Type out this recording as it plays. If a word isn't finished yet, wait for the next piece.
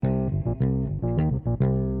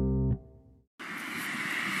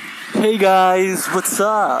Hey guys, what's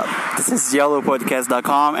up? This is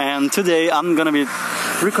yellowpodcast.com, and today I'm gonna be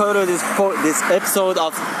recording this episode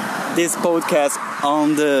of this podcast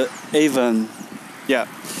on the Avon. Yeah.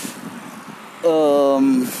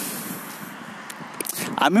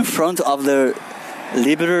 I'm in front of the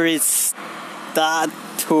library statue,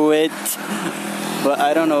 but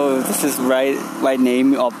I don't know if this is right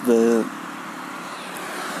name of the.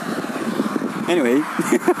 Anyway.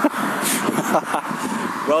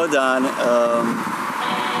 Well done.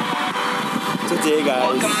 Today,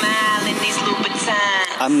 guys,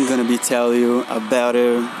 I'm gonna be telling you about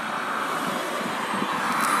it.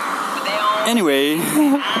 Anyway,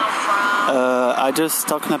 I just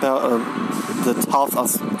talking about the thought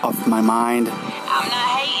of my mind,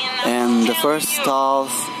 and the first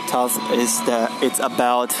thought is that it's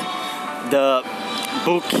about the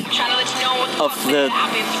book of the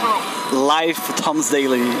life Tom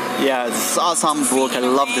Daley. Yeah, it's an awesome book. I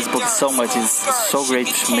love this book so much. It's so great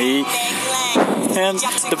to me. And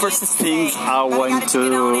the first thing I want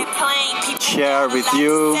to share with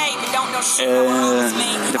you,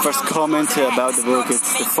 the first comment about the book,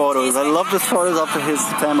 it's the photos. I love the photos of his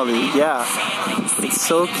family. Yeah, it's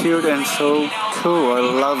so cute and so cool. I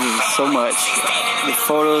love it so much. The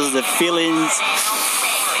photos, the feelings.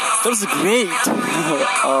 That was great.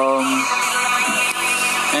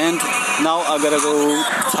 And now I gotta go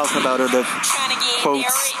talk about the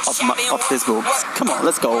quotes of this book. Come on,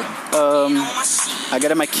 let's go. I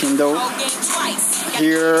got my Kindle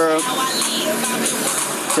here.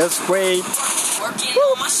 Just wait.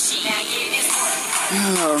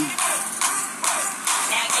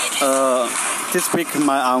 This week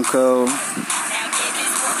my uncle,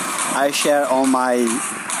 I share on my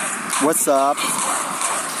WhatsApp,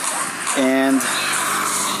 and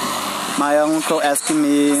my uncle asking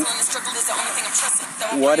me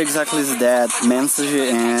what exactly is that message,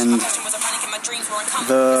 and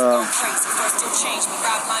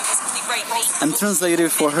I'm translating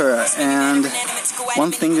for her, and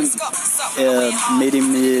one thing made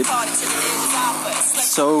me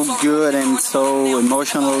so good and so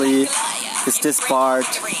emotionally is this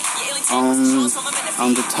part on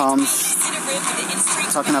the Tom's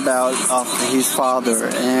talking about of his father,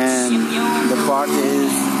 and the part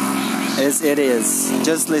is it is.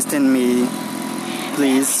 Just listen me,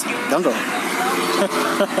 please. Don't go.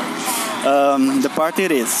 The part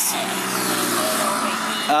it is.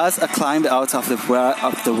 As I climbed out of the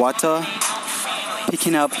water,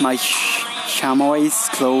 picking up my chamois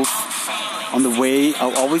cloth on the way, I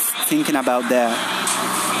was always thinking about that.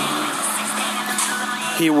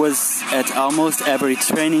 He was at almost every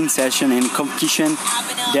training session and competition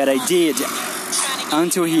that I did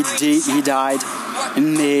until he died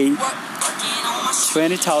in May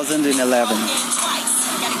 2011.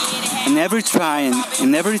 And every time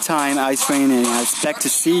I train, I expect to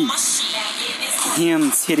see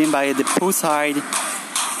him sitting by the poolside,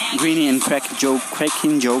 grinning and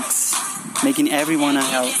cracking jokes, making everyone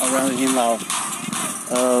around him laugh.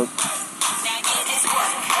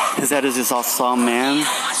 His dad is just awesome, man.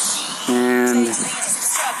 And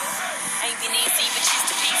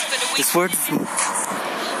these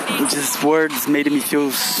words made me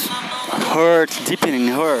feel hurt, deepening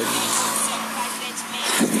hurt.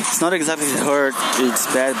 It's not exactly hurt, it's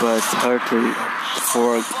bad, but hurt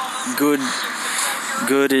for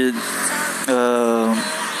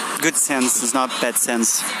good sense. It's not bad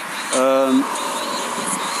sense.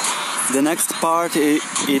 The next part it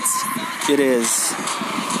is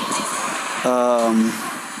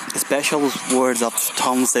special words of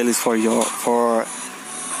Tom Daley for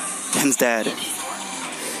his dad.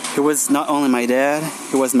 He was not only my dad,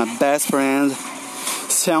 he was my best friend,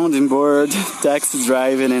 sounding board, taxi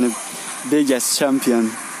driving, and a big ass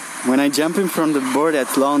champion. When I jumped in from the board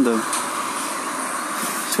at London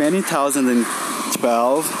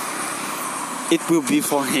 2012, it will be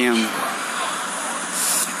for him.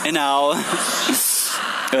 And now,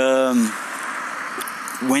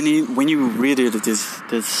 when you read it, this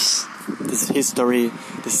history,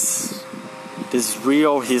 this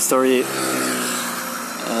real history,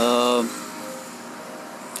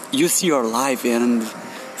 you see your life and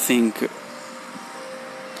think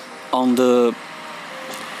on the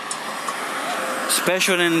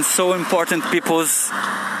special and so important peoples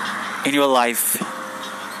in your life,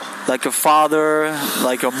 like your father,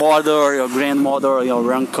 like your mother, or your grandmother, or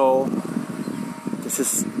your uncle. This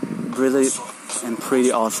is really and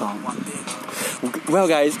pretty awesome. Well,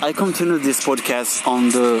 guys, I continue this podcast on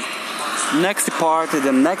the next part,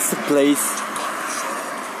 the next place,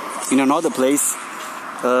 in another place,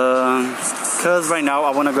 because right now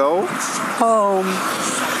I want to go home.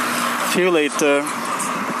 See you later.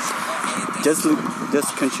 just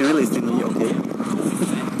continue listening to me, okay?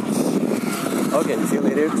 Okay, see you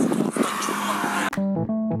later.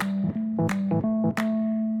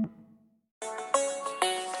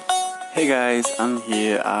 Hey guys, I'm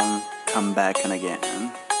here. I'm come back and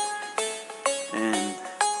again, and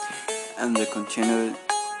to continue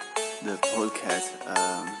the podcast.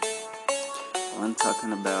 I'm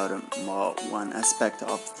talking about more one aspect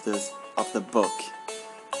of the book.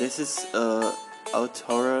 This is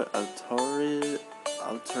authorized.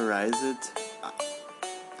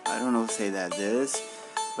 I don't know how to say that this,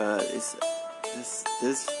 but it's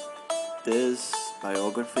this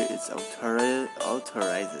biography is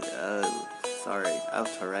authorized.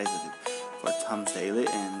 Authorized for Tom Daley,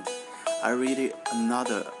 and I read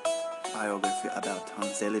another biography about Tom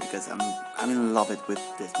Daley because I'm in love with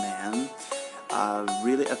this man. I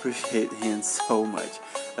really appreciate him so much.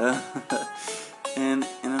 And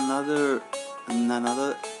in another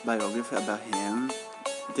biography about him,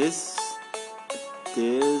 this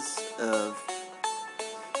it's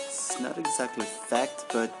not exactly fact,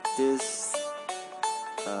 but this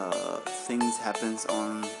things happens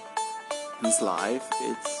on his life.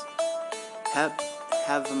 It's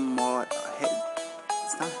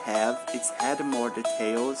it's had more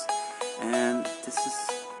details, and this is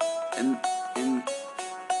in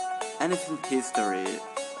anything history,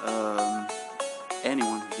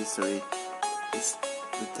 anyone's history, is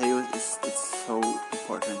details. It's so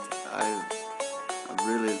important. I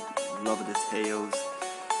really love details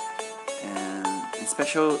and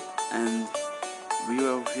special and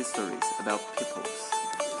real histories about peoples.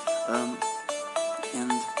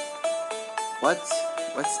 And what's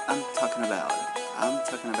I'm talking about? I'm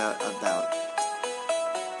talking about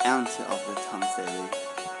auntie of the Tom Daley.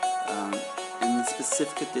 And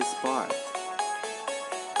specifically this part,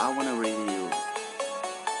 I wanna read you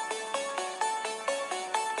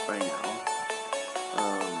right now.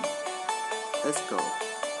 Let's go.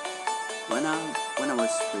 When I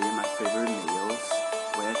was 3, my favorite meals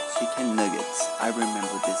were chicken nuggets. I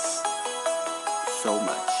remember this so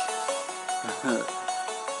much.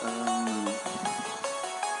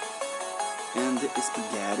 And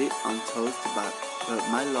spaghetti on toast, but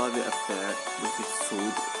my love affair with the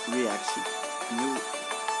food reaction.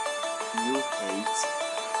 You hate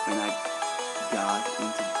when I got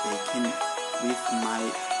into baking with my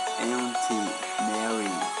auntie Mary.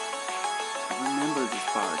 I remember this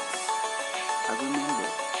part. I remember.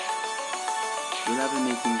 We love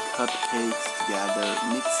making cupcakes together,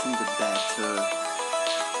 mixing the batter,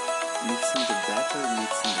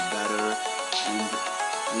 and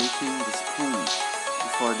licking the spoon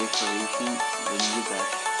before decoration the new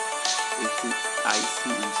batch with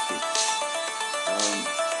icing and sweets.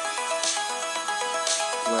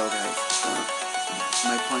 Well guys,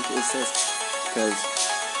 my point is this, because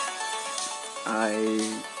I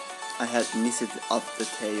had missed of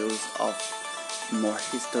details of more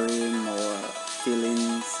history, more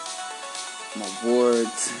feelings, more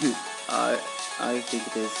words. I think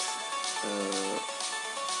this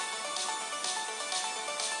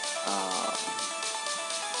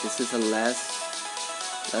this is a last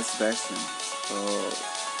version,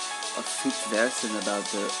 a fifth version about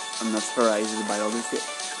the unauthorized biography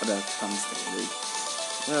about Tom Daley.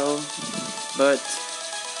 Well, but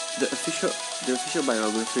the official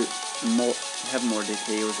biography have more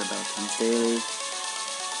details about Tom Daley,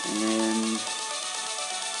 and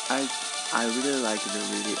I really like the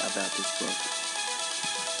reading about this book,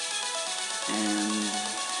 and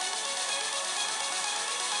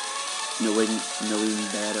knowing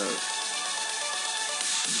better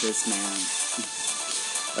this man.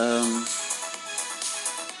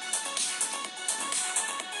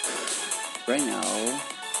 Right now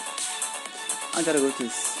I gotta go to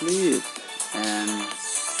sleep, and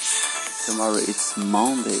tomorrow it's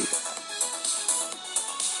Monday.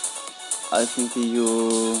 I think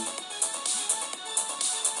you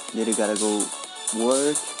really gotta go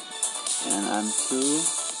work, and I'm too.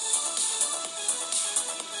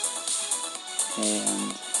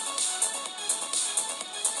 And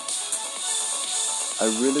I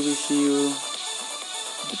really wish you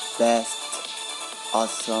the best,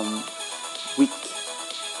 awesome week.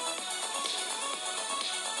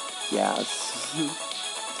 Yes.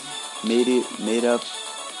 made up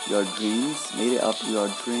your dreams,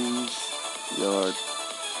 your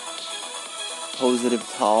positive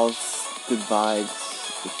thoughts, good vibes,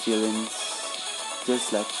 good feelings.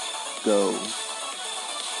 Just let go.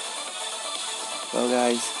 Well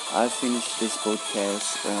guys, I finished this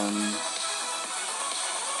podcast.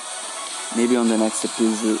 Maybe on the next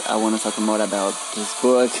episode I want to talk more about this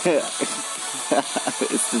book.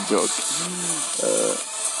 It's a joke.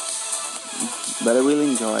 But I really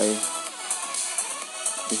enjoy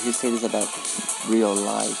the histories about real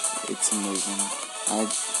life. It's amazing.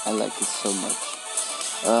 I like it so much.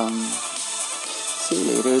 See you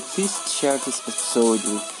later. Please share this episode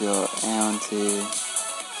with your auntie,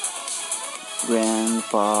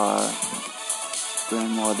 grandpa,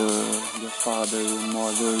 grandmother, your father, your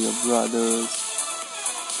mother, your brothers,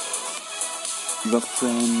 your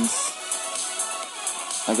friends.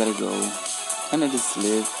 I gotta go. I need to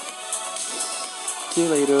sleep. See you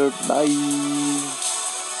later. Bye.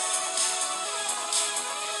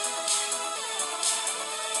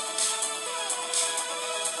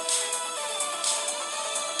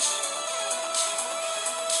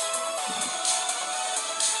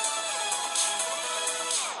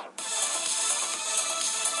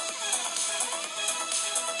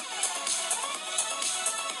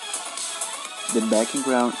 The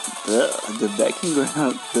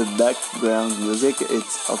background music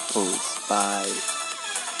is composed by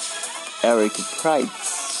Eric Pride.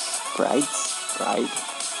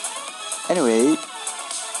 Anyway,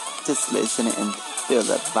 just listen and feel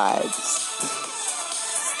the vibes.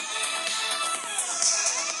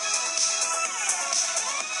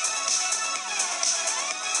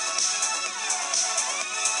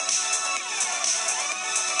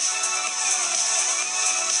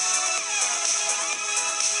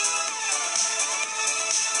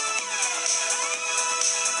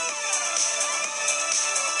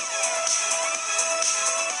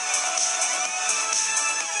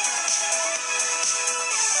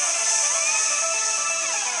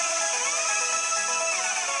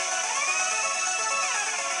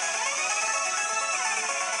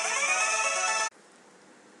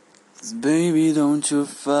 Baby, don't you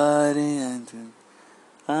fight it.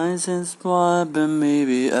 I sense more, but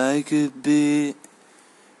maybe I could be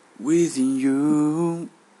within you.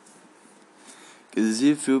 'Cause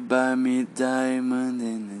if you buy me diamond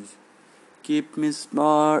and keep me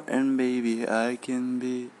smart, and baby I can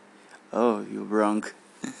be. Oh, you're wrong.